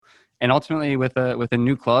And ultimately, with a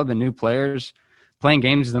new club and new players, playing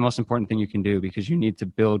games is the most important thing you can do because you need to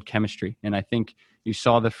build chemistry. And I think you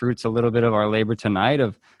saw the fruits a little bit of our labor tonight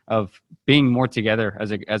of being more together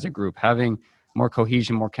as a group, having more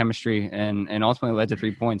cohesion, more chemistry, and ultimately led to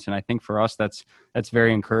 3 points. And I think for us, that's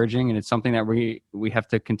very encouraging, and it's something that we have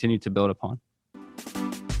to continue to build upon.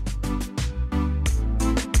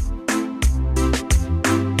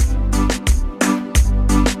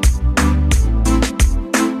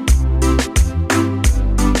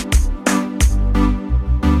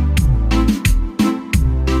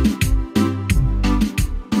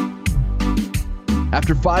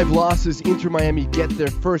 After 5 losses, Inter Miami get their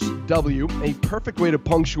first W, a perfect way to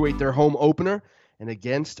punctuate their home opener, and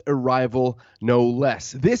against a rival no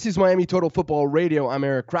less. This is Miami Total Football Radio. I'm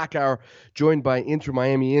Eric Krakauer, joined by Inter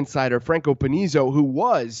Miami insider Franco Panizo, who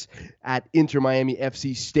was at Inter Miami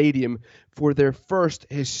FC Stadium for their first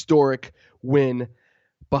historic win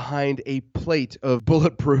behind a plate of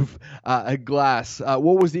bulletproof glass.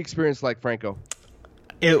 What was the experience like, Franco?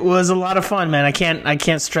 It was a lot of fun, man. I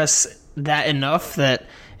can't stress that enough, that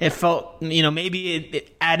it felt, maybe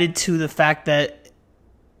it added to the fact that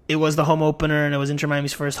it was the home opener and it was Inter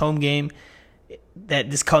Miami's first home game,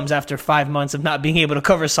 that this comes after 5 months of not being able to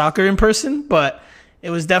cover soccer in person. But it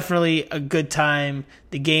was definitely a good time.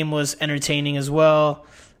 The game was entertaining as well,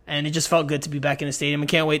 and it just felt good to be back in the stadium. I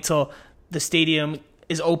can't wait till the stadium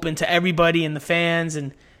is open to everybody and the fans,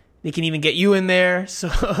 and they can even get you in there.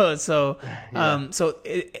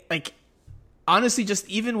 Honestly, just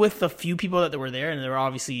even with the few people that were there, and there were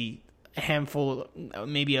obviously a handful,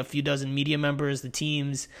 maybe a few dozen media members, the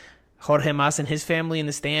teams, Jorge Mas and his family in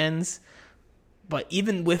the stands. But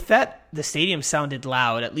even with that, the stadium sounded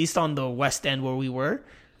loud, at least on the west end where we were.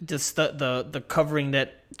 Just the covering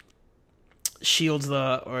that shields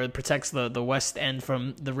or protects the west end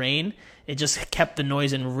from the rain, it just kept the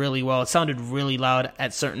noise in really well. It sounded really loud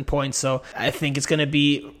at certain points. So I think it's going to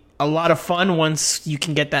be a lot of fun once you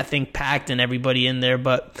can get that thing packed and everybody in there.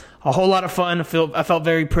 But a whole lot of fun. I felt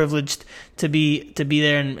very privileged to be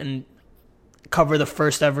there and cover the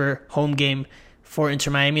first ever home game for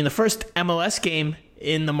Inter Miami and the first MLS game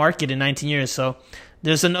in the market in 19 years. So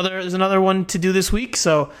there's another one to do this week.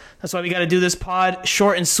 So that's why we got to do this pod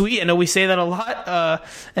short and sweet. I know we say that a lot,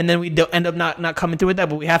 and then we end up not coming through with that.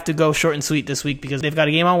 But we have to go short and sweet this week because they've got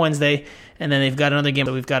a game on Wednesday, and then they've got another game.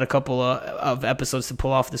 So we've got a couple of episodes to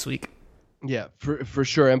pull off this week. Yeah, for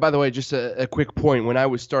sure. And by the way, just a quick point. When I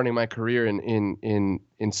was starting my career in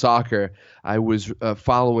soccer, I was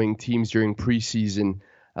following teams during preseason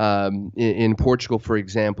in Portugal, for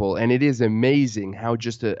example, and it is amazing how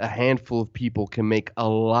just a handful of people can make a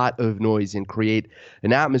lot of noise and create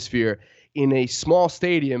an atmosphere in a small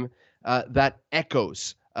stadium that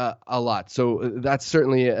echoes a lot. So that's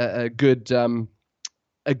certainly a good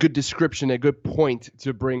description, a good point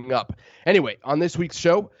to bring up. Anyway, on this week's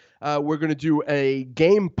show, we're going to do a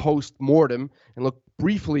game post-mortem and look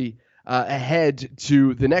briefly ahead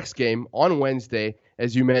to the next game on Wednesday,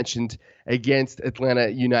 as you mentioned, against Atlanta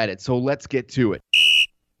United. So let's get to it.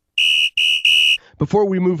 Before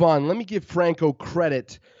we move on, let me give Franco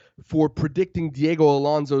credit for predicting Diego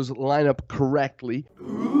Alonso's lineup correctly.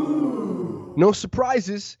 Ooh. No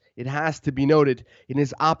surprises, it has to be noted. In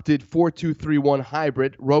his opted 4-2-3-1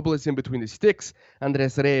 hybrid, Robles in between the sticks,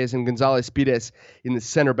 Andres Reyes and Gonzalez Pires in the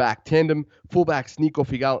center-back tandem, fullbacks Nico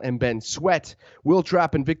Figal and Ben Sweat, Will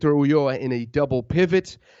Trapp and Victor Ulloa in a double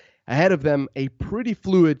pivot. Ahead of them, a pretty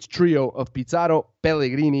fluid trio of Pizarro,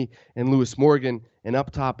 Pellegrini, and Lewis Morgan. And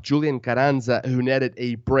up top, Julian Carranza, who netted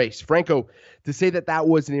a brace. Franco, to say that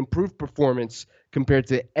was an improved performance compared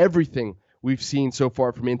to everything we've seen so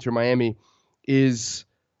far from Inter Miami is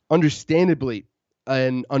understandably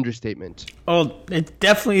an understatement. Oh, it's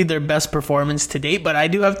definitely their best performance to date, but I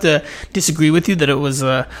do have to disagree with you that it was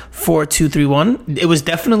a 4-2-3-1. It was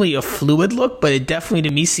definitely a fluid look, but it definitely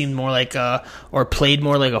to me seemed more like played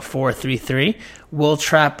more like a 4-3-3. Will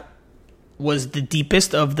Trapp was the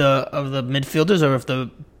deepest of the midfielders, or of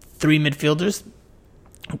the three midfielders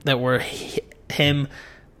that were him,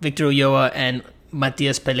 Victor Ulloa, and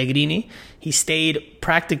Matias Pellegrini. He stayed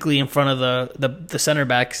practically in front of the center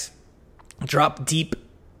backs, dropped deep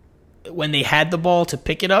when they had the ball to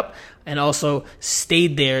pick it up, and also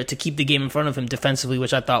stayed there to keep the game in front of him defensively,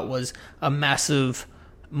 which I thought was a massive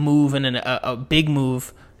move and a big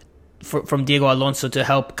move from Diego Alonso to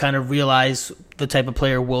help kind of realize the type of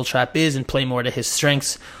player Will Trapp is and play more to his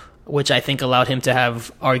strengths, which I think allowed him to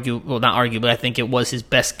have but I think it was his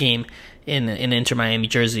best game in Inter Miami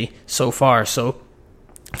jersey so far. So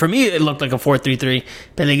For me, it looked like a 4-3-3.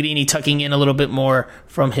 Pellegrini tucking in a little bit more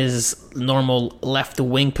from his normal left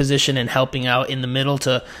wing position and helping out in the middle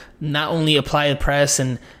to not only apply the press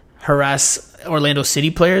and harass Orlando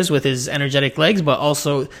City players with his energetic legs, but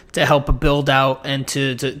also to help build out and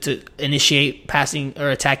to initiate passing or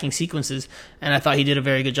attacking sequences. And I thought he did a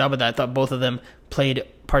very good job of that. I thought both of them played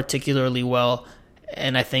particularly well.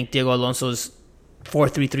 And I think Diego Alonso's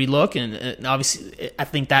 4-3-3 look, and obviously I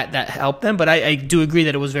think that helped them. But I do agree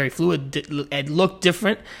that it was very fluid. It looked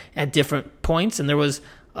different at different points, and there was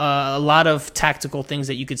a lot of tactical things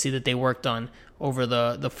that you could see that they worked on over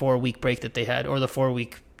the 4-week break that they had, or the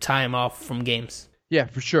 4-week time off from games. Yeah,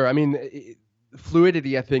 for sure. I mean,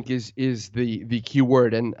 fluidity, I think, is the key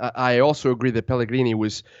word, and I also agree that Pellegrini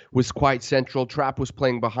was quite central. Trapp was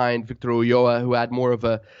playing behind Victor Ulloa, who had more of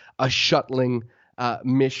a shuttling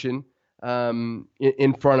mission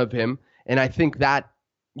in front of him. And I think that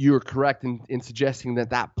you're correct in suggesting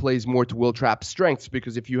that plays more to Will Trapp's strengths,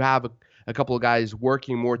 because if you have a couple of guys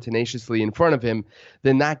working more tenaciously in front of him,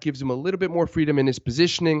 then that gives him a little bit more freedom in his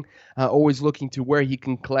positioning, always looking to where he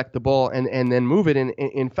can collect the ball and then move it. And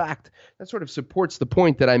in fact, that sort of supports the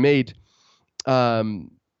point that I made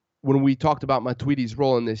when we talked about Matuidi's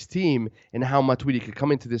role in this team and how Matuidi could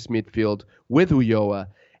come into this midfield with Ulloa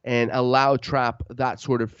and allow Trapp that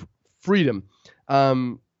sort of freedom.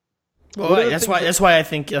 That's why I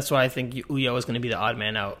think Ulloa is going to be the odd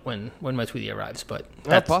man out when Matuidi arrives. But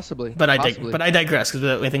that's possibly. But I digress,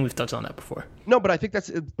 because I think we've touched on that before. No, but I think that's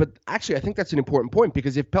an important point,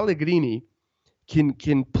 because if Pellegrini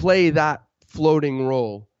can play that floating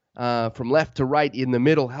role from left to right in the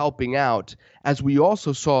middle, helping out, as we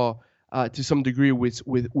also saw to some degree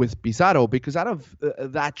with Pizarro, because out of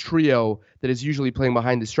that trio that is usually playing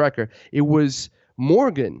behind the striker, it was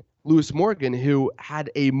Lewis Morgan, who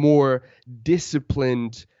had a more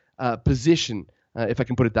disciplined position, if I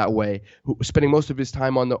can put it that way, who was spending most of his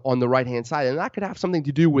time on the right-hand side. And that could have something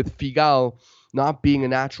to do with Figal not being a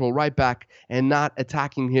natural right back and not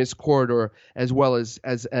attacking his corridor as well as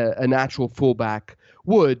a natural fullback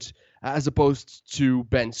would, as opposed to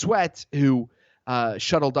Ben Sweat, who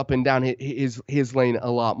shuttled up and down his lane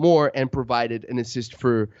a lot more and provided an assist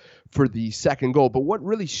for the second goal. But what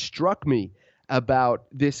really struck me about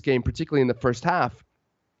this game, particularly in the first half,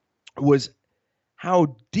 was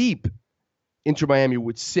how deep Inter Miami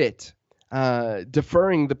would sit,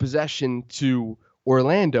 deferring the possession to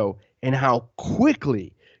Orlando, and how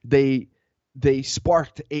quickly they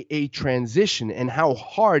sparked a transition, and how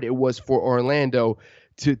hard it was for Orlando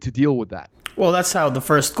to deal with that. Well, that's how the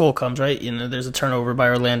first goal comes, right? There's a turnover by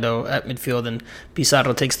Orlando at midfield, and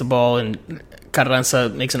Pizarro takes the ball, and Carranza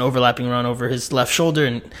makes an overlapping run over his left shoulder,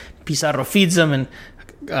 and Pizarro feeds him, and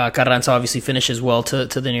Carranza obviously finishes well to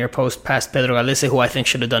the near post past Pedro Galese, who I think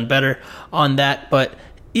should have done better on that. But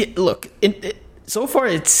so far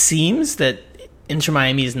it seems that Inter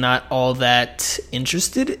Miami is not all that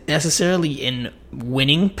interested necessarily in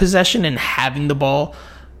winning possession and having the ball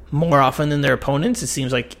more often than their opponents. It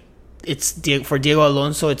seems like for Diego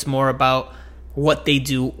Alonso, it's more about what they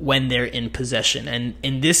do when they're in possession. And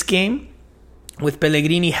in this game, with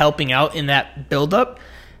Pellegrini helping out in that build-up,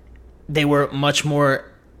 they were much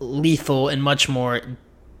more lethal and much more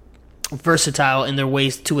versatile in their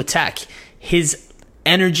ways to attack. His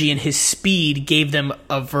energy and his speed gave them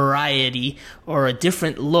a variety or a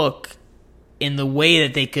different look in the way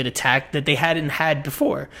that they could attack that they hadn't had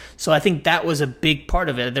before. So I think that was a big part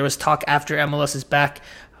of it. There was talk after MLS is back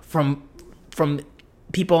from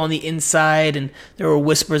people on the inside, and there were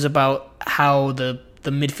whispers about how the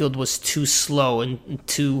midfield was too slow and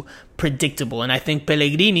too predictable. And I think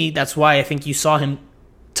Pellegrini, that's why I think you saw him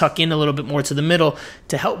tuck in a little bit more to the middle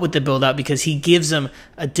to help with the build-out, because he gives them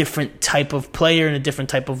a different type of player and a different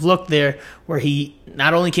type of look there, where he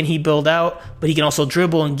not only can he build out, but he can also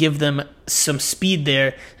dribble and give them some speed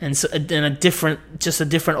there and a different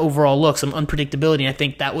overall look, some unpredictability. And I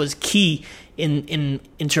think that was key in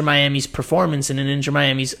Inter Miami's performance and in Inter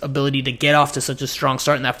Miami's ability to get off to such a strong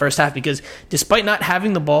start in that first half, because despite not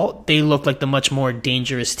having the ball, they looked like the much more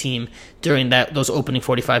dangerous team during those opening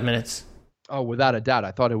 45 minutes. Oh, without a doubt.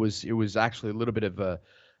 I thought it was actually a little bit of a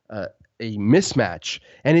mismatch.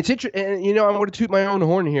 And it's interesting. And, I'm going to toot my own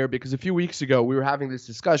horn here, because a few weeks ago we were having this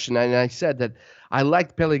discussion, and I said that I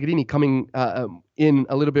liked Pellegrini coming in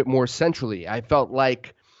a little bit more centrally. I felt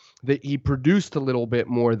like that he produced a little bit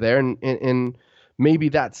more there, and maybe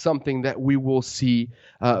that's something that we will see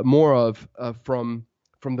more of from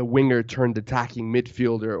from the winger turned attacking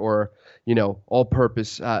midfielder or,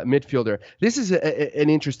 all-purpose midfielder. This is an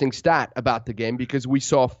interesting stat about the game because we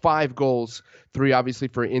saw 5 goals, 3 obviously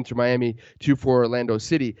for Inter Miami, 2 for Orlando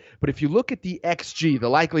City. But if you look at the XG, the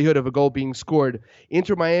likelihood of a goal being scored,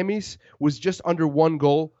 Inter Miami's was just under 1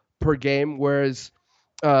 goal per game, whereas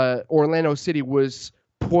Orlando City was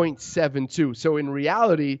 0.72. So in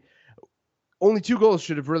reality, only 2 goals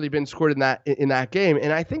should have really been scored in that game.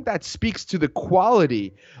 And I think that speaks to the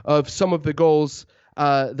quality of some of the goals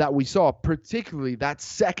that we saw, particularly that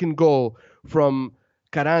second goal from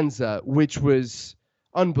Carranza, which was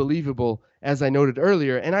unbelievable, as I noted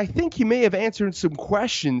earlier. And I think he may have answered some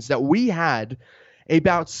questions that we had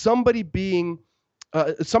about somebody leading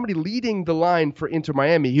the line for Inter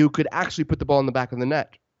Miami who could actually put the ball in the back of the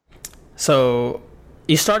net. So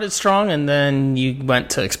you started strong, and then you went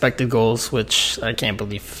to expected goals, which I can't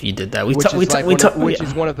believe you did that. Which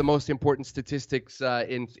is one of the most important statistics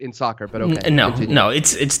in soccer. But okay, no,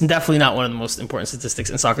 it's definitely not one of the most important statistics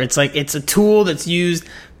in soccer. It's like it's a tool that's used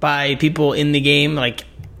by people in the game, like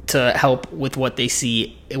to help with what they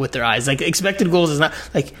see with their eyes. Like expected goals is not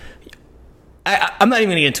like. I'm not even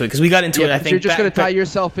going to get into it because we got into it. I think you're just going to tie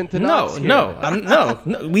yourself into knots. No.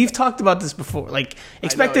 We've talked about this before. Like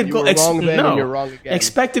expected goals. You're wrong again.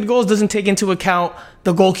 Expected goals doesn't take into account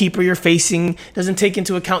the goalkeeper you're facing. Doesn't take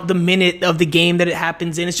into account the minute of the game that it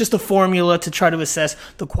happens in. It's just a formula to try to assess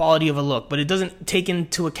the quality of a look, but it doesn't take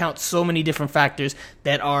into account so many different factors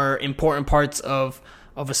that are important parts of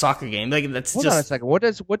a soccer game. Like that's Hold on a second. What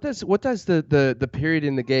does the period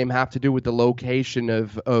in the game have to do with the location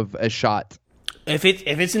of a shot? If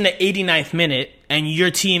it's in the 89th minute and your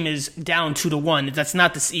team is down 2-1, that's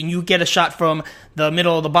not and you get a shot from the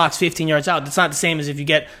middle of the box 15 yards out. That's not the same as if you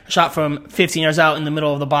get a shot from 15 yards out in the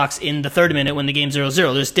middle of the box in the 3rd minute when the game's 0-0.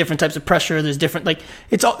 There's different types of pressure. There's different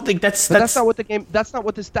it's all like that's not what the game. That's not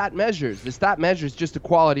what the stat measures. The stat measures just the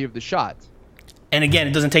quality of the shot. And again,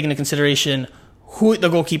 it doesn't take into consideration who the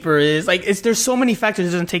goalkeeper is. Like there's so many factors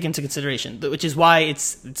it doesn't take into consideration, which is why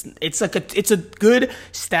it's a good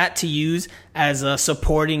stat to use as a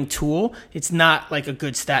supporting tool. It's not like a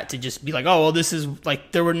good stat to just be like, oh well, this is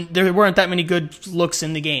like there weren't that many good looks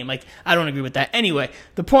in the game. Like I don't agree with that. Anyway,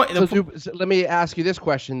 so let me ask you this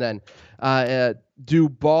question then: do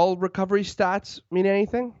ball recovery stats mean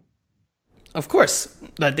anything? Of course,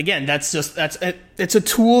 but again, it's a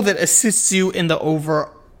tool that assists you in the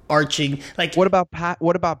overarching. Like what about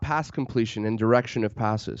pass completion and direction of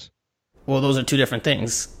passes? Well, those are 2 different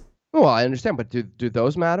things. Well, I understand, but do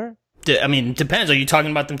those matter? I mean, it depends. Are you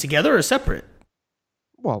talking about them together or separate?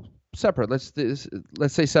 Well, separate. Let's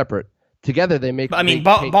say separate. Together they make. I mean,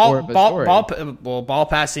 ball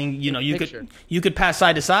passing. You could pass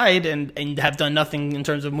side to side and have done nothing in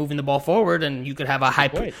terms of moving the ball forward, and you could have a high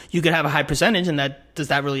percentage, and does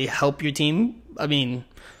that really help your team? I mean.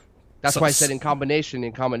 That's why I said in combination, they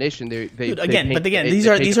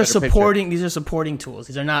these are supporting tools.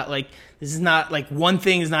 This is not like one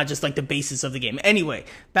thing is not just like the basis of the game. Anyway,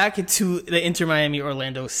 back into the Inter Miami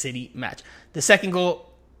Orlando City match. The second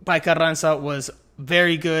goal by Carranza was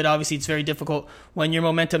very good. Obviously, it's very difficult when your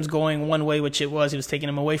momentum's going one way, which it was. It was taking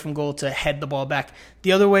him away from goal to head the ball back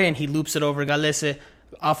the other way, and he loops it over Gallese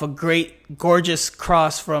off a great, gorgeous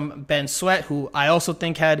cross from Ben Sweat, who I also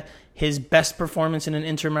think had his best performance in an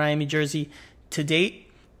Inter Miami jersey to date.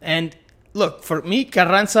 And look, for me,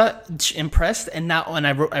 Carranza impressed, and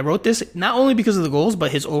I wrote this not only because of the goals,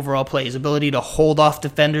 but his overall play, his ability to hold off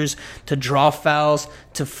defenders, to draw fouls,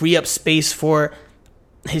 to free up space for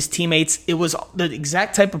his teammates. It was the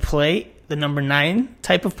exact type of play, the number 9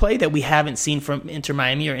 type of play that we haven't seen from Inter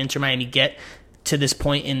Miami or Inter Miami get to this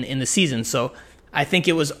point in the season. So I think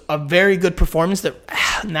it was a very good performance that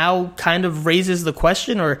now kind of raises the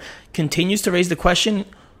question, or continues to raise the question,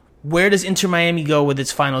 where does Inter Miami go with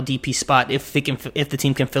its final DP spot if the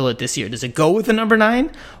team can fill it this year? Does it go with the number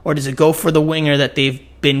 9, or does it go for the winger that they've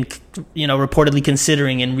been reportedly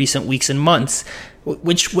considering in recent weeks and months?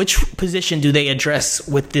 Which position do they address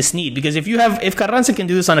with this need? Because if Carranza can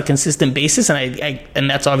do this on a consistent basis, and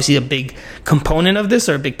that's obviously a big component of this,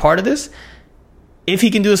 or a big part of this, if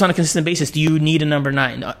he can do this on a consistent basis, do you need a number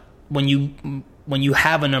 9 when you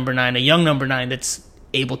have a number 9, a young number 9 that's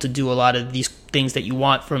able to do a lot of these things that you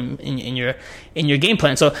want from in your game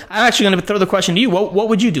plan? So I'm actually going to throw the question to you. What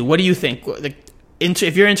would you do? What do you think?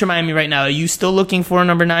 If you're Inter Miami right now, are you still looking for a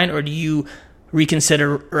number 9, or do you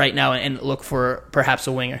reconsider right now and look for perhaps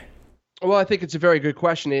a winger? Well, I think it's a very good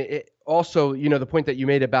question. It also, the point that you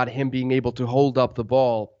made about him being able to hold up the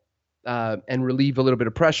ball and relieve a little bit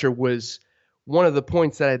of pressure was one of the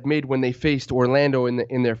points that I had made when they faced Orlando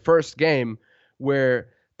in their first game, where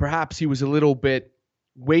perhaps he was a little bit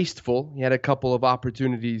wasteful. He had a couple of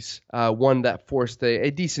opportunities, one that forced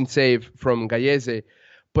a decent save from Gallese.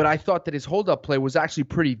 But I thought that his hold-up play was actually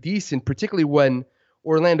pretty decent, particularly when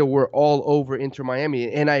Orlando were all over Inter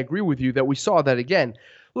Miami. And I agree with you that we saw that again.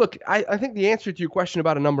 Look, I think the answer to your question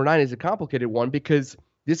about a number 9 is a complicated one because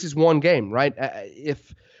this is one game, right?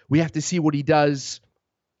 If we have to see what he does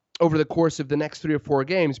over the course of the next 3 or 4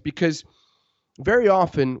 games, because very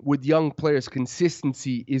often with young players,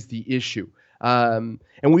 consistency is the issue. And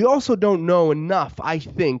we also don't know enough, I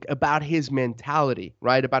think, about his mentality,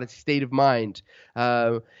 right? About his state of mind.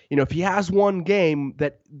 If he has one game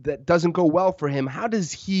that doesn't go well for him, how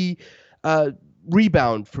does he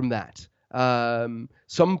rebound from that?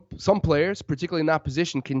 Some players, particularly in that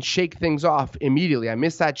position, can shake things off immediately. I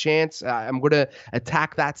missed that chance. I'm going to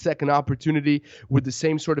attack that second opportunity with the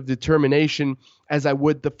same sort of determination as I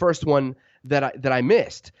would the first one that I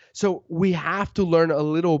missed. So we have to learn a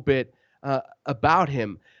little bit about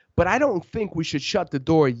him. But I don't think we should shut the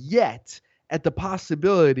door yet at the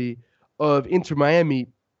possibility of Inter Miami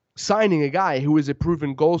signing a guy who is a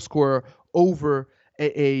proven goal scorer over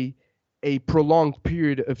a prolonged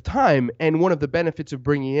period of time. And one of the benefits of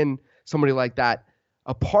bringing in somebody like that,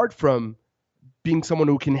 apart from being someone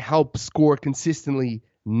who can help score consistently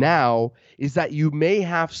now, is that you may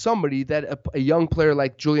have somebody that a young player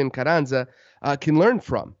like Julian Carranza can learn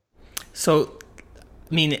from. So,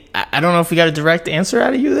 I mean, I don't know if we got a direct answer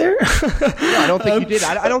out of you there. No, I don't think you did.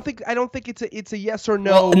 I don't think it's a yes or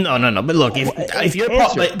no. Well, no. But look, if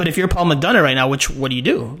you're Paul McDonough right now, what do you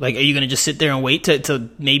do? Like, are you going to just sit there and wait to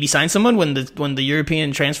maybe sign someone when the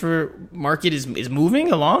European transfer market is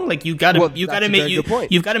moving along? Like, you've got to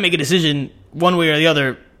make a decision one way or the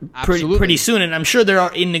other pretty soon. And I'm sure there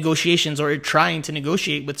are in negotiations or trying to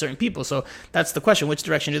negotiate with certain people. So that's the question: which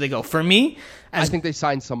direction do they go? For me, I think they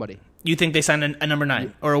signed somebody. You think they signed a number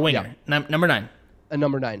 9 or a winger? Yeah. Number 9. A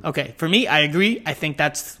number 9. Okay. For me, I agree. I think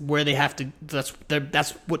that's where they have to.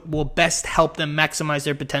 That's what will best help them maximize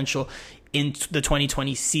their potential in the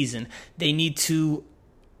 2020 season. They need to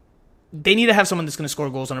have someone that's going to score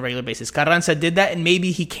goals on a regular basis. Carranza did that, and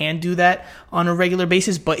maybe he can do that on a regular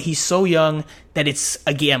basis, but he's so young that it's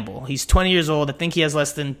a gamble. He's 20 years old. I think he has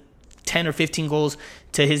less than 10 or 15 goals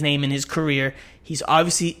to his name in his career. He's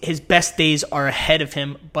obviously, his best days are ahead of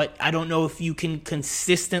him, but I don't know if you can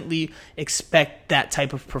consistently expect that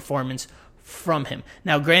type of performance from him.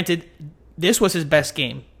 Now, granted, this was his best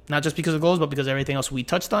game, not just because of goals, but because of everything else we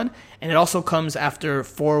touched on. And it also comes after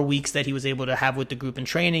 4 weeks that he was able to have with the group in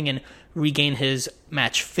training and regain his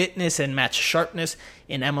match fitness and match sharpness.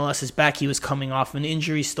 In MLS's back, he was coming off an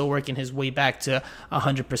injury, still working his way back to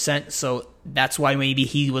 100%. So that's why maybe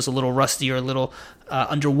he was a little rusty or a little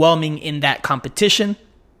underwhelming in that competition.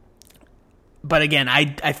 But again, I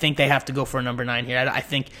think they have to go for a number 9 here. I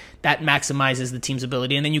think that maximizes the team's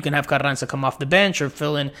ability. And then you can have Carranza come off the bench or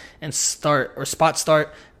fill in and start or spot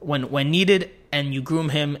start when needed, and you groom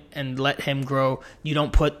him and let him grow. You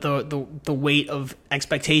don't put the weight of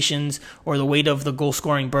expectations or the weight of the goal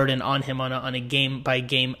scoring burden on him on a game by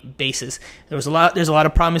game basis. There's a lot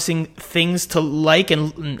of promising things to like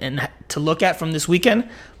and to look at from this weekend.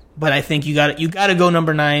 But I think you got to go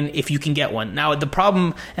number 9 if you can get one. Now, the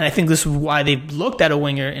problem, and I think this is why they've looked at a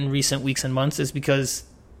winger in recent weeks and months, is because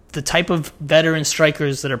the type of veteran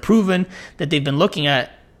strikers that are proven that they've been looking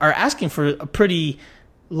at are asking for a pretty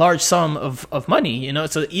large sum of money.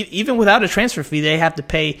 So even without a transfer fee, they have to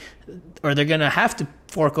pay, or they're going to have to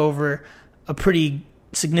fork over a pretty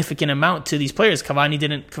significant amount to these players. Cavani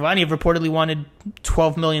reportedly wanted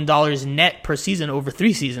 $12 million net per season over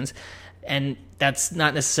 3 seasons. And that's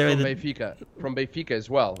not necessarily from Benfica as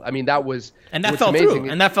well. I mean, that was fell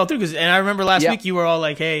amazing. And that fell through because I remember last week you were all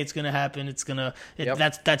like, "Hey, it's gonna happen.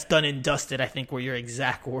 That's done and dusted." I think were your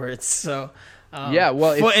exact words. So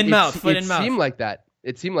foot in mouth. It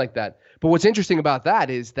seemed like that. But what's interesting about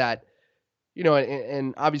that is that,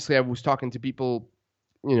 and obviously I was talking to people,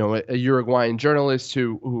 a Uruguayan journalist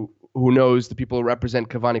who knows the people who represent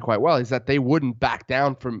Cavani quite well, is that they wouldn't back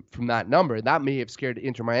down from that number. That may have scared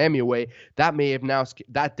Inter Miami away. That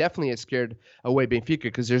definitely has scared away Benfica,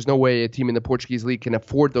 because there's no way a team in the Portuguese league can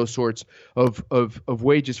afford those sorts of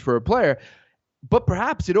wages for a player. But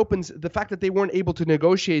perhaps it opens the fact that they weren't able to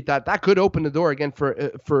negotiate that could open the door again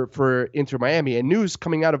for Inter Miami. And news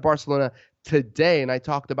coming out of Barcelona today, and I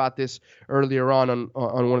talked about this earlier on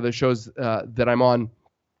one of the shows that I'm on.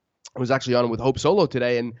 I was actually on with Hope Solo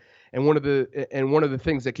today, and one of the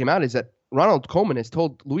things that came out is that Ronald Koeman has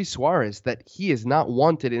told Luis Suarez that he is not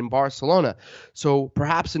wanted in Barcelona. So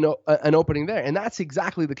perhaps an opening there. And that's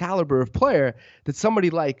exactly the caliber of player that somebody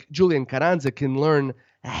like Julian Carranza can learn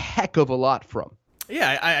a heck of a lot from.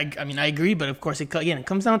 Yeah, I mean, I agree, but of course, it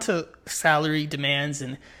comes down to salary demands,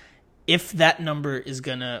 and if that number is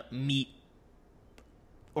gonna meet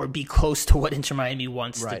or be close to what Inter Miami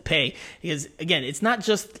wants to pay. Because, again, it's not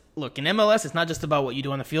just, look, in MLS, it's not just about what you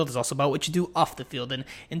do on the field. It's also about what you do off the field. And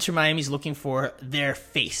Inter Miami's looking for their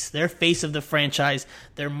face of the franchise,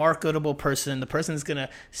 their marketable person, the person that's going to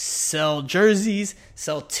sell jerseys,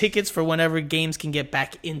 sell tickets for whenever games can get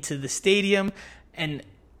back into the stadium,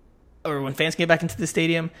 or when fans can get back into the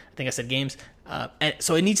stadium. I think I said games. And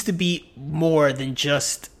so it needs to be more than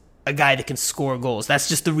just a guy that can score goals. That's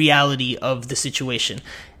just the reality of the situation.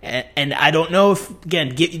 And I don't know if,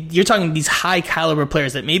 again, you're talking these high caliber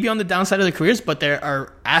players that may be on the downside of their careers, but they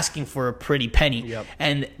are asking for a pretty penny. Yep.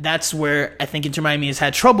 And that's where I think Inter Miami has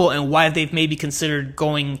had trouble, and why they've maybe considered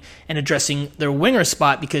going and addressing their winger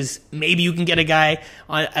spot, because maybe you can get a guy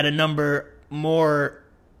at a number more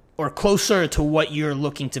or closer to what you're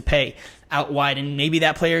looking to pay out wide, and maybe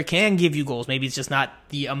that player can give you goals. Maybe it's just not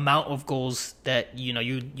the amount of goals that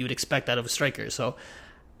you'd expect out of a striker. So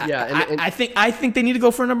yeah, I think they need to go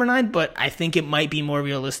for a number 9, but I think it might be more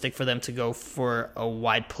realistic for them to go for a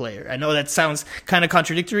wide player. I know that sounds kind of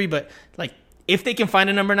contradictory, but like, if they can find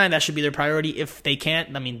a number 9, that should be their priority. If they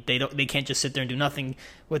can't, I mean, they can't just sit there and do nothing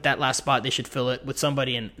with that last spot. They should fill it with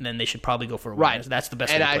somebody, and then they should probably go for a winger. Right. So that's the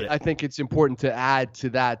best way to put it. I think it's important to add to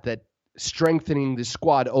that strengthening the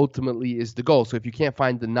squad ultimately is the goal. So if you can't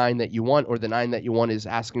find the 9 that you want, or the 9 that you want is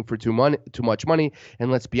asking for too much money,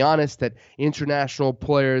 and let's be honest that international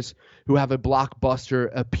players who have a blockbuster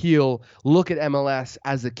appeal look at MLS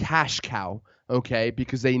as a cash cow, okay,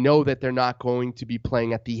 because they know that they're not going to be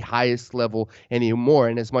playing at the highest level anymore.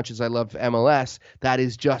 And as much as I love MLS, that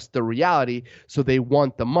is just the reality. So they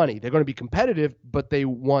want the money. They're going to be competitive, but they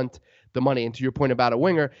want the money. And to your point about a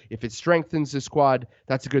winger, if it strengthens the squad,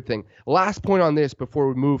 that's a good thing. Last point on this before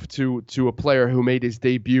we move to a player who made his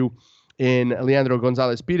debut in Leandro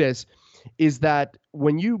Gonzalez Pires, is that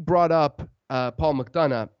when you brought up Paul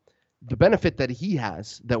McDonough, the benefit that he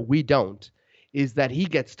has that we don't is that he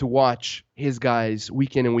gets to watch his guys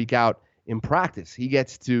week in and week out in practice. He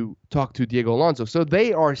gets to talk to Diego Alonso. So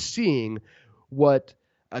they are seeing what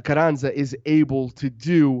Carranza is able to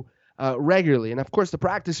do regularly. And of course, the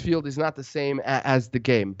practice field is not the same as the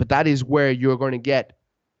game, but that is where you're going to get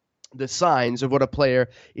the signs of what a player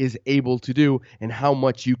is able to do and how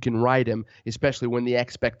much you can ride him, especially when the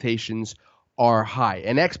expectations are high.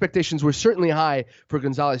 And expectations were certainly high for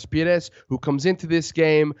Gonzalez Pires, who comes into this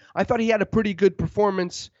game. I thought he had a pretty good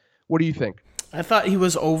performance. What do you think? I thought he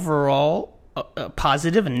was overall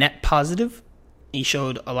positive, a net positive. He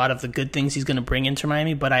showed a lot of the good things he's going to bring into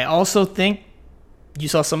Miami, but I also think you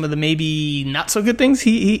saw some of the maybe not so good things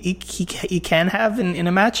he can have in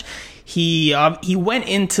a match. He went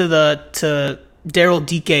into to Daryl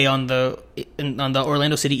Dike on the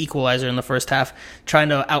Orlando City equalizer in the first half, trying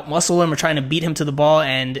to outmuscle him or trying to beat him to the ball,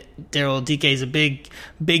 and Daryl Dike is a big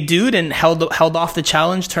dude and held off the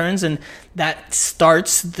challenge turns, and that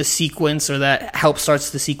starts the sequence, or that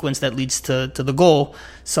starts the sequence that leads to the goal.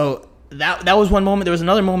 So that was one moment. There was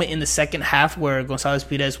another moment in the second half where Gonzalez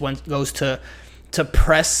Pires goes to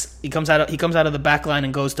press. He comes out of the back line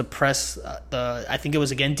and goes to press I think it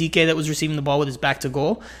was again Dike that was receiving the ball with his back to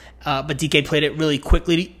goal, but Dike played it really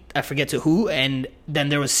quickly, I forget to who, and then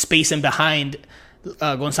there was space in behind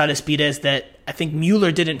Gonzalez Pires that I think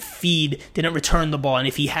Mueller didn't return the ball, and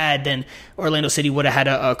if he had, then Orlando City would have had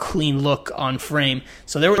a clean look on frame.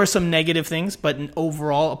 So there were some negative things, but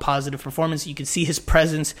overall a positive performance. You could see his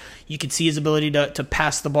presence, you could see his ability to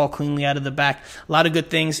pass the ball cleanly out of the back. A lot of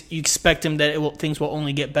good things. You expect him that things will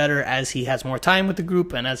only get better as he has more time with the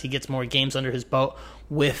group and as he gets more games under his belt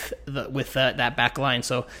with that back line.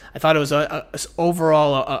 So I thought it was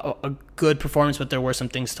overall a good performance, but there were some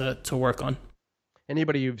things to work on.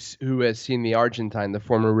 Anybody who has seen the Argentine, the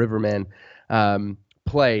former Riverman,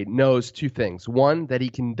 play knows two things. One, that he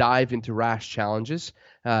can dive into rash challenges,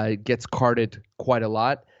 gets carded quite a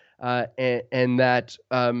lot, and that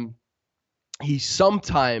he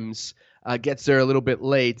sometimes gets there a little bit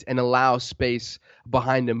late and allows space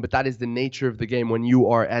behind him. But that is the nature of the game when you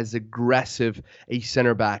are as aggressive a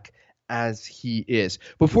center back as he is.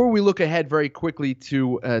 Before we look ahead very quickly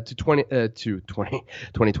to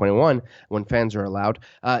 2021, when fans are allowed,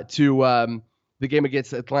 to the game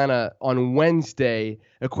against Atlanta on Wednesday,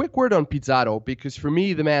 a quick word on Pizarro, because for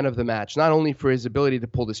me, the man of the match, not only for his ability to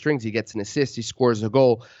pull the strings, he gets an assist, he scores a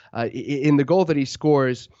goal. In the goal that he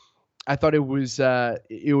scores, I thought it was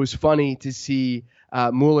funny to see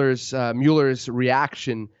Mueller's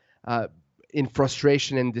reaction in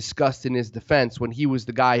frustration and disgust in his defense when he was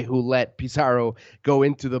the guy who let Pizarro go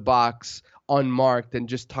into the box unmarked and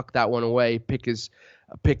just tuck that one away, pick his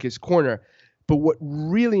corner. But what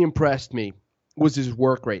really impressed me was his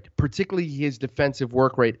work rate, particularly his defensive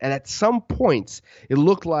work rate. And at some points, it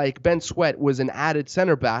looked like Ben Sweat was an added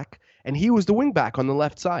center back, and he was the wing back on the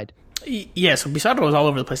left side. Yeah, so Pizarro was all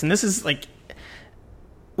over the place, and this is like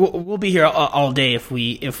we'll be here all day if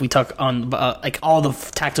we talk on like all the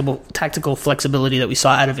tactical flexibility that we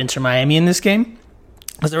saw out of Inter Miami in this game.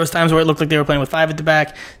 Because there was times where it looked like they were playing with 5 at the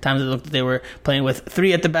back, times it looked like they were playing with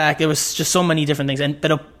 3 at the back. There was just so many different things.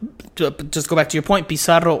 But to just go back to your point,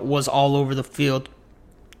 Pizarro was all over the field,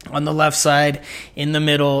 on the left side, in the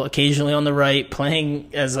middle, occasionally on the right,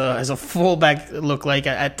 playing as a fullback, it looked like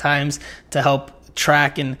at times, to help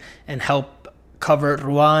track and help cover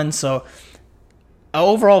Ruan. So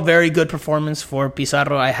overall, very good performance for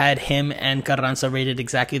Pizarro. I had him and Carranza rated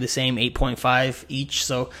exactly the same, 8.5 each.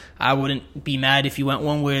 So I wouldn't be mad if you went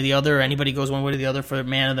one way or the other, or anybody goes one way or the other for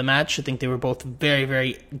man of the match. I think they were both very,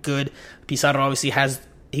 very good. Pizarro obviously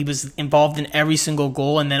he was involved in every single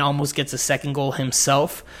goal and then almost gets a second goal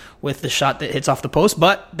himself with the shot that hits off the post.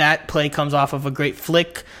 But that play comes off of a great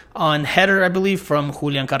flick on header, I believe, from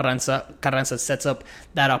Julian Carranza. Carranza sets up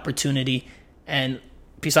that opportunity, and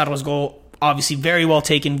Pizarro's goal, obviously very well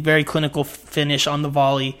taken, very clinical finish on the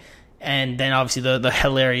volley, and then obviously the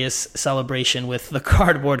hilarious celebration with the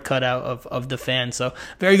cardboard cutout of the fan. So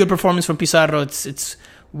very good performance from Pizarro. It's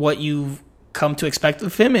what you've come to expect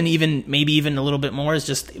of him, and maybe even a little bit more. Is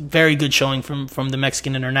just very good showing from the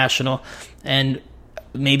Mexican international, and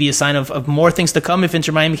maybe a sign of more things to come if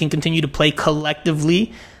Inter Miami can continue to play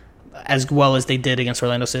collectively as well as they did against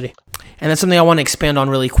Orlando City. And that's something I want to expand on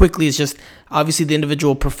really quickly. Is just obviously the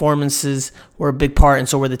individual performances were a big part, and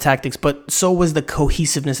so were the tactics, but so was the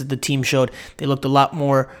cohesiveness that the team showed. They looked a lot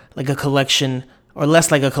more like a collection, or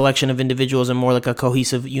less like a collection of individuals, and more like a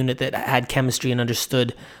cohesive unit that had chemistry and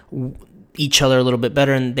understood each other a little bit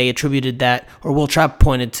better. And they attributed that, or Will Trapp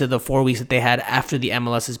pointed to the 4 weeks that they had after the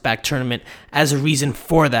MLS's back tournament as a reason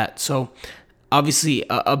for that. So obviously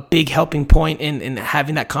a big helping point in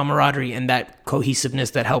having that camaraderie and that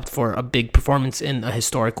cohesiveness that helped for a big performance in a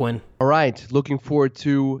historic win. All right, looking forward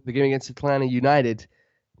to the game against Atlanta United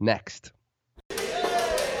next.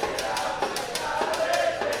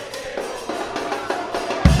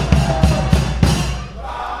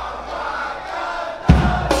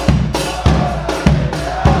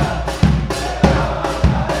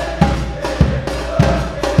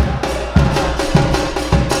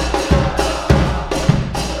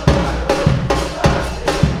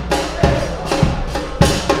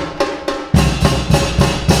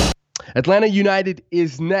 Atlanta United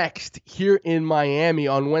is next here in Miami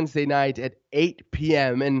on Wednesday night at 8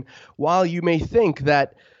 p.m. And while you may think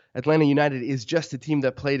that Atlanta United is just a team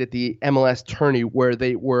that played at the MLS tourney where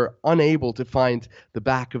they were unable to find the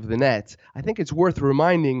back of the net, I think it's worth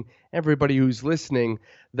reminding everybody who's listening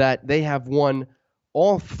that they have won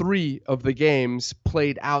all 3 of the games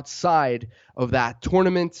played outside of that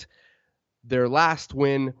tournament. Their last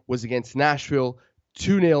win was against Nashville,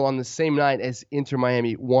 2-0 on the same night as Inter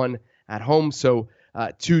Miami won at home. So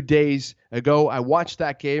 2 days ago, I watched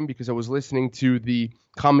that game because I was listening to the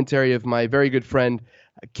commentary of my very good friend,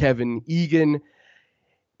 Kevin Egan.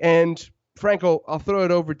 And Franco, I'll throw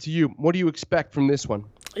it over to you. What do you expect from this one?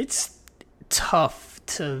 It's tough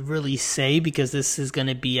to really say because this is going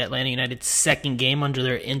to be Atlanta United's second game under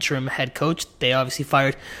their interim head coach. They obviously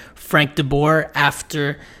fired Frank de Boer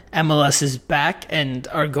after MLS is back and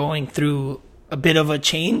are going through a bit of a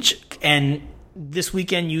change. And this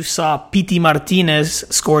weekend you saw Pity Martinez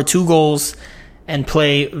score 2 goals and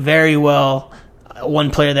play very well. One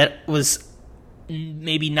player that was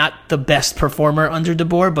maybe not the best performer under De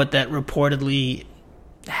Boer, but that reportedly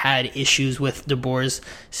had issues with De Boer's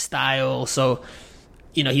style. So,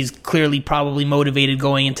 he's clearly probably motivated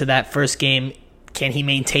going into that first game. Can he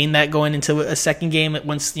maintain that going into a second game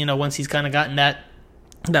once he's kind of gotten that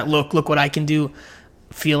look what I can do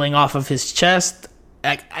feeling off of his chest?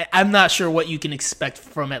 I'm not sure what you can expect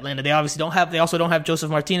from Atlanta. They also don't have Joseph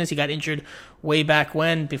Martinez. He got injured way back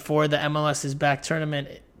before the MLS's back tournament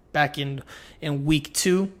back in week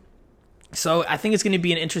 2. So I think it's going to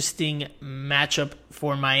be an interesting matchup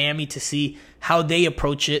for Miami to see how they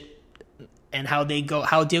approach it and how Diego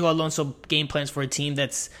Alonso game plans for a team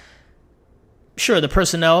that's, sure, the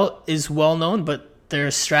personnel is well known, but their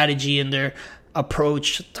strategy and their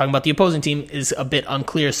approach, talking about the opposing team, is a bit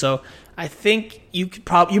unclear. So I think you're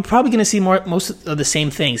probably going to see most of the same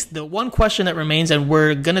things. The one question that remains, and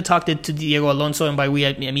we're going to talk to Diego Alonso, and by we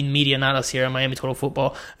I mean media, not us here on Miami Total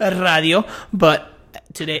Football Radio, but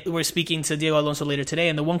today we're speaking to Diego Alonso later today,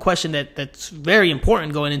 and the one question that's very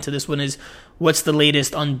important going into this one is, what's the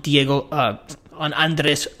latest on on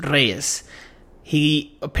Andres Reyes?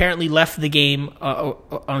 He apparently left the game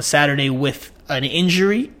on Saturday with an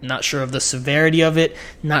injury. Not sure of the severity of it.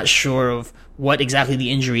 Not sure of what exactly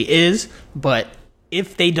the injury is. But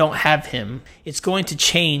if they don't have him, it's going to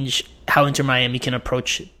change how Inter Miami can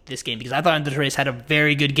approach this game. Because I thought Andres Reyes had a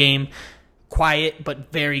very good game. Quiet,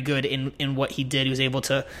 but very good in what he did. He was able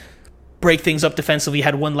to break things up defensively. He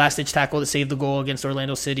had one last-ditch tackle to save the goal against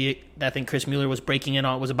Orlando City that I think Chris Mueller was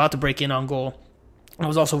about to break in on goal. And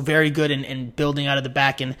was also very good in building out of the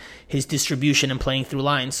back and his distribution and playing through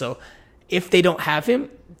lines. So if they don't have him,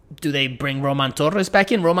 do they bring Roman Torres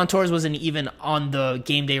back in? Roman Torres wasn't even on the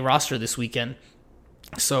game day roster this weekend.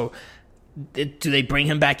 So do they bring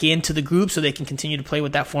him back into the group so they can continue to play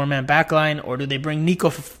with that four-man back line? Or do they bring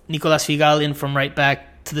Nicolas Figal in from right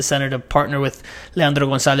back to the center to partner with Leandro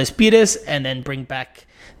Gonzalez Pires and then bring back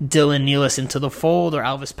Dylan Nealis into the fold, or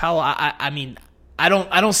Alvis Powell? I mean, I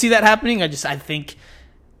don't see that happening. I think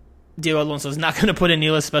Diego Alonso is not going to put in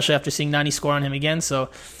Nealis, especially after seeing Nani score on him again. So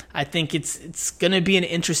I think it's going to be an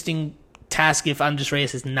interesting task if Andres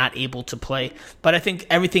Reyes is not able to play. But I think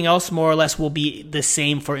everything else more or less will be the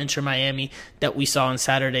same for Inter Miami that we saw on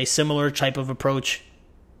Saturday. Similar type of approach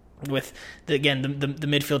with, the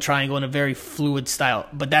midfield triangle in a very fluid style.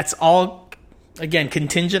 But that's all, again,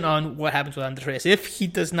 contingent on what happens with Andres Reyes. If he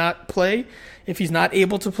does not play, if he's not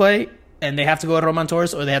able to play, and they have to go with Roman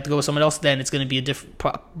Torres or they have to go with someone else, then it's going to be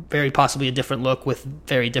very possibly a different look with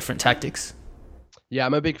very different tactics. Yeah,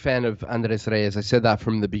 I'm a big fan of Andres Reyes. I said that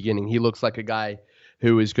from the beginning. He looks like a guy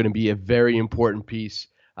who is going to be a very important piece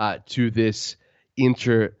to this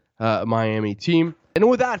Inter Miami team. And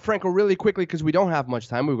with that, Franco, really quickly, because we don't have much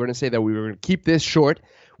time, we were going to say that we were going to keep this short.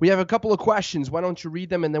 We have a couple of questions. Why don't you read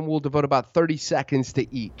them, and then we'll devote about 30 seconds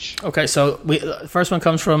to each. Okay, so the first one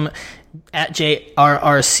comes from at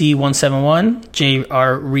JRRC171.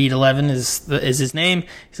 JR Reed 11 is his name.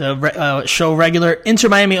 He's a show regular. Inter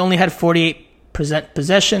Miami only had 48%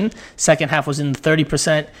 possession. Second half was in the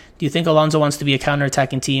 30%. Do you think Alonso wants to be a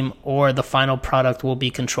counterattacking team, or the final product will be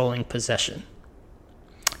controlling possession?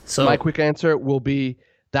 So my quick answer will be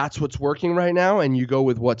that's what's working right now, and you go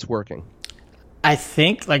with what's working. I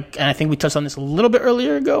think we touched on this a little bit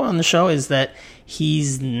earlier ago on the show, is that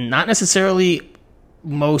he's not necessarily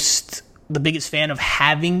the biggest fan of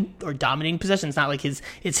having or dominating possession. It's not like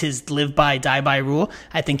it's his live by, die by rule.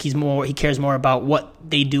 I think he cares more about what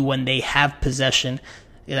they do when they have possession.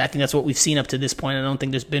 I think that's what we've seen up to this point. I don't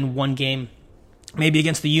think there's been one game, maybe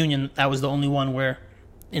against the Union, that was the only one where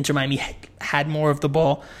Inter Miami had more of the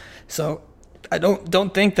ball. So I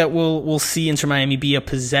don't think that we'll see Inter Miami be a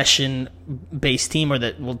possession-based team, or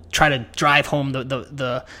that will try to drive home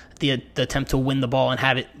the attempt to win the ball and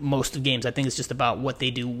have it most of games. I think it's just about what they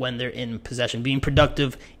do when they're in possession, being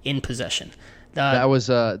productive in possession. That's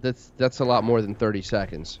a lot more than 30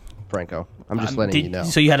 seconds, Franco. I'm just letting you know.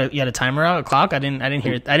 So you had a timer out, a clock? I didn't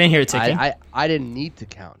hear it. I didn't hear it ticking. I didn't need to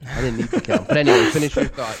count. But anyway, finish your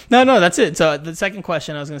thought. No, that's it. So the second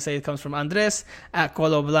question I was going to say comes from Andres at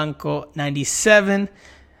Colo Blanco 97.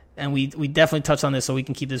 And we definitely touched on this, so we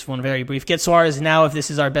can keep this one very brief. Get Suarez now if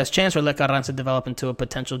this is our best chance, or let Carranza develop into a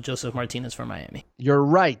potential Joseph Martinez for Miami. You're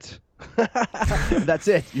right. That's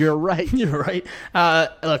it. You're right. You're right.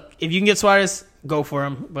 Look, if you can get Suarez, go for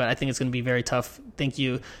him, but I think it's going to be very tough. I think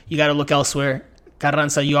you got to look elsewhere.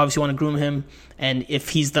 Carranza, you obviously want to groom him, and if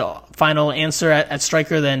he's the final answer at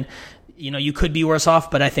striker, then you could be worse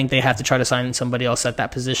off, but I think they have to try to sign somebody else at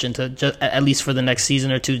that position to at least for the next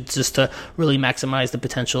season or two, just to really maximize the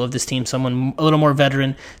potential of this team. Someone a little more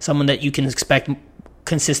veteran, someone that you can expect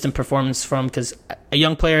consistent performance from, because a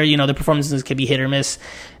young player, the performances can be hit or miss.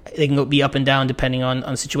 They can be up and down depending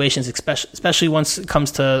on situations, especially once it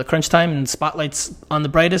comes to crunch time and spotlight's on the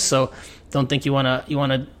brightest. So don't think you want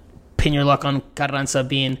to pin your luck on Carranza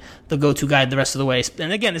being the go-to guy the rest of the way.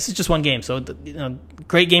 And again, this is just one game, so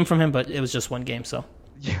great game from him, but it was just one game. So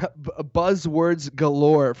yeah, buzzwords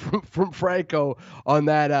galore from Franco on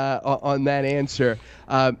that answer.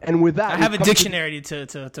 And with that, I have a dictionary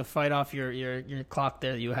to fight off your clock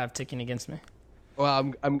there that you have ticking against me.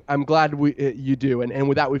 Well, I'm glad you do. And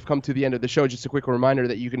with that, we've come to the end of the show. Just a quick reminder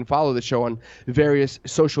that you can follow the show on various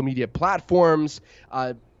social media platforms.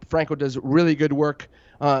 Franco does really good work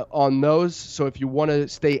on those. So if you want to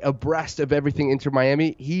stay abreast of everything Inter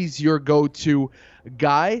Miami, he's your go-to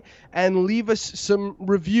guy. And leave us some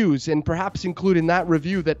reviews, and perhaps include in that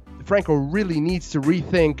review that Franco really needs to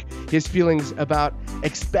rethink his feelings about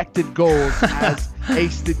expected goals as a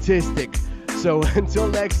statistic. So until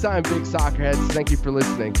next time, big soccer heads, thank you for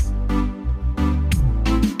listening.